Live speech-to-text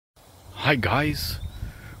Hi guys,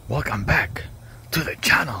 welcome back to the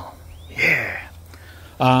channel. Yeah.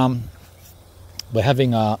 We're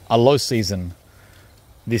having a low season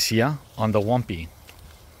this year on the Wampee,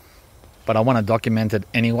 but I want to document it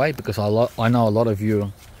anyway because I know a lot of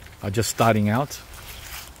you are just starting out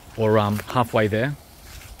or halfway there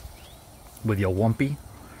with your Wampee.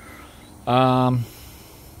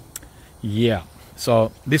 Yeah,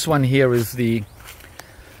 so this one here is the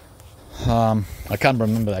I can't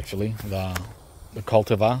remember actually the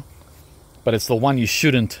cultivar, but it's the one you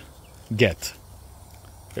shouldn't get.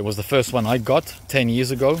 It was the first one I got 10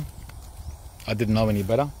 years ago. I didn't know any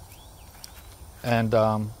better. And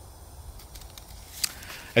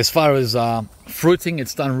as far as fruiting,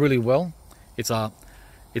 it's done really well. It's a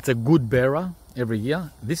good bearer every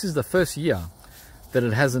year. This is the first year that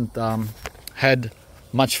it hasn't had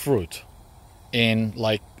much fruit in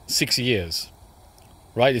like 6 years.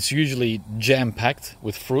 Right, it's usually jam-packed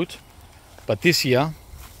with fruit, but this year,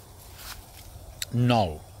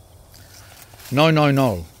 no.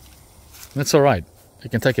 That's all right. You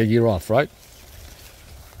can take a year off, right?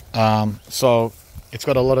 So it's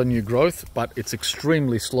got a lot of new growth, but it's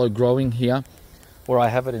extremely slow growing here where I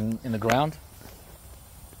have it in the ground.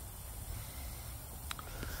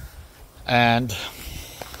 And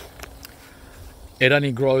it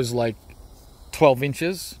only grows like 12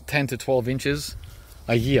 inches, 10 to 12 inches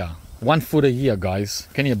a year. 1 foot a year, guys.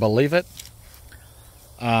 Can you believe it?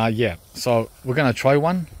 Yeah, so we're gonna try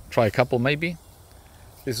a couple maybe.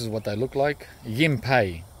 This is what they look like.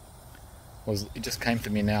 Wampee it just came to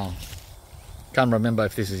me now. Can't remember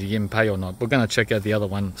if this is Wampee or not. We're gonna check out the other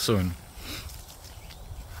one soon.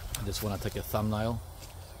 I just want to take a thumbnail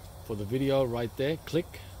for the video right there. Click.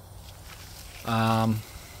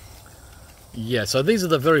 Yeah, so these are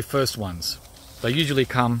the very first ones. They usually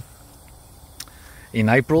come in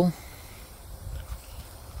April,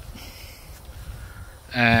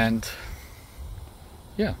 and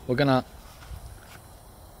yeah, we're gonna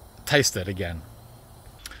taste it again.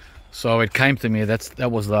 So it came to me, that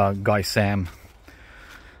was the Guy Sam.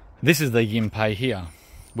 This is the Wampee here,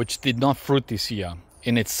 which did not fruit this year,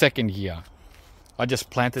 in its second year. I just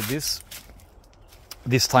planted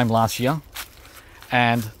this time last year,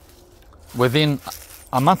 and within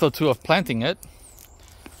a month or two of planting it,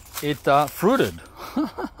 it fruited.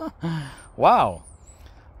 Wow.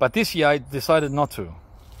 But this year I decided not to,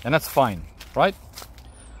 and that's fine, right?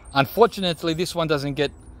 Unfortunately, this one doesn't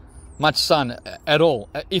get much sun at all,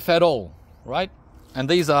 if at all, right? And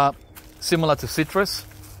these are similar to citrus.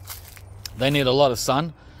 They need a lot of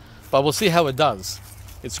sun, but we'll see how it does.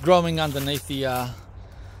 It's growing underneath the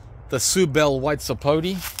Subel white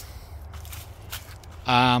sapote.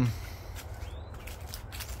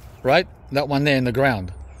 Right? That one there in the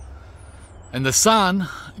ground. And the sun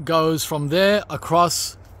goes from there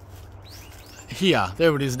across here.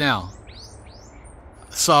 There it is now.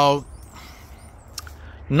 So,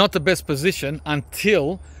 not the best position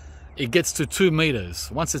until it gets to 2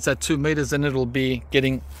 meters. Once it's at 2 meters, then it'll be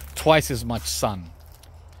getting twice as much sun.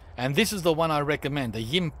 And this is the one I recommend, the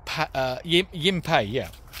Wampee, yeah.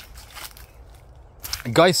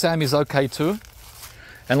 Guy Sam is okay too.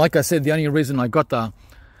 And like I said, the only reason I got the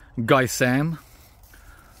Guy Sam,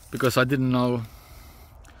 because I didn't know,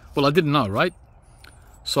 well, I didn't know, right?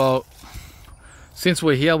 So, since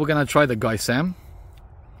we're here, we're going to try the Guy Sam.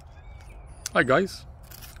 Hi, guys.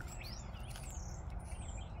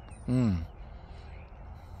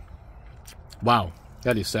 Wow,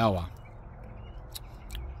 that is sour.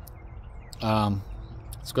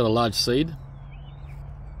 It's got a large seed.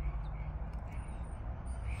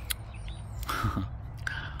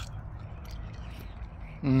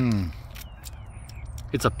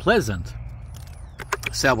 It's a pleasant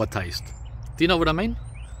sour taste. Do you know what I mean?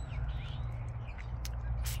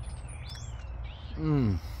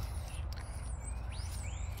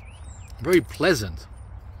 Very pleasant.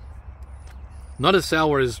 Not as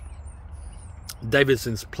sour as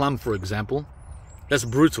Davidson's plum, for example. That's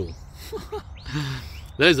brutal.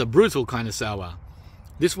 That is a brutal kind of sour.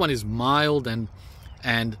 This one is mild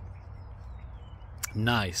and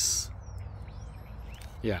nice.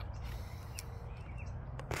 Yeah.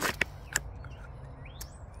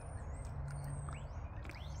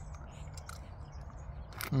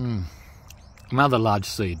 Another large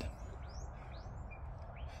seed.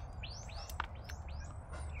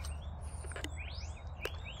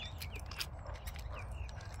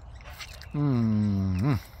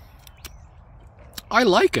 I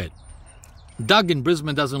like it. Doug in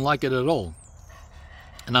Brisbane doesn't like it at all,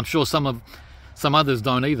 and I'm sure some others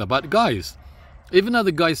don't either. But guys, even though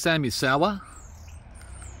the Guy Sam is sour,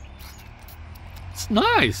 it's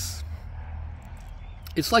nice.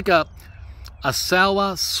 It's like a a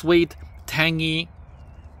sour, sweet, tangy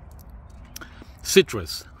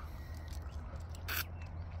citrus.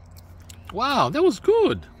 Wow, that was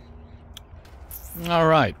good. All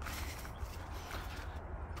right.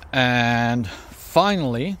 And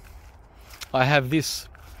finally, I have this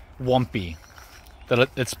Wampee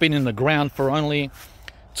that's been in the ground for only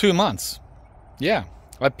 2 months. Yeah,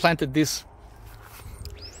 I planted this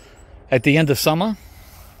at the end of summer,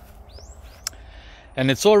 and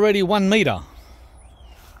it's already 1 meter.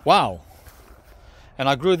 Wow. And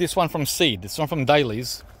I grew this one from seed. It's one from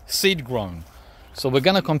Daly's, seed grown. So we're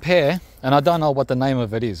going to compare, and I don't know what the name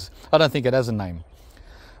of it is. I don't think it has a name.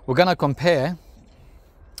 We're going to compare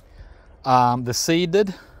the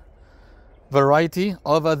seeded variety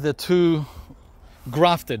over the 2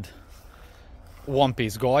 grafted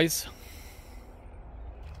Wampees, guys.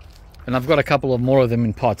 And I've got a couple of more of them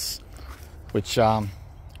in pots, which I'm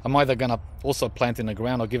either going to also plant in the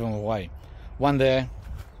ground or give them away. One there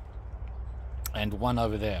and one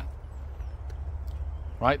over there.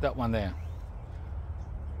 Right, that one there.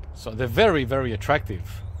 So they're very, very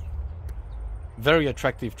attractive. Very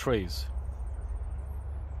attractive trees.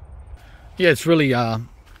 Yeah, it's really a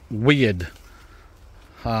weird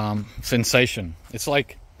sensation. It's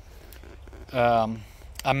like a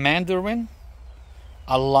mandarin,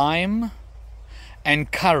 a lime,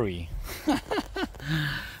 and curry.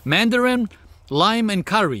 Mandarin, lime, and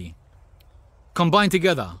curry combined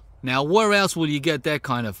together. Now, where else will you get that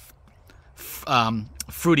kind of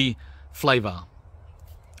fruity flavor?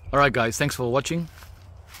 Alright guys, thanks for watching.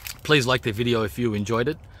 Please like the video if you enjoyed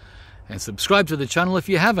it, and subscribe to the channel if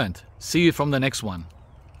you haven't. See you from the next one.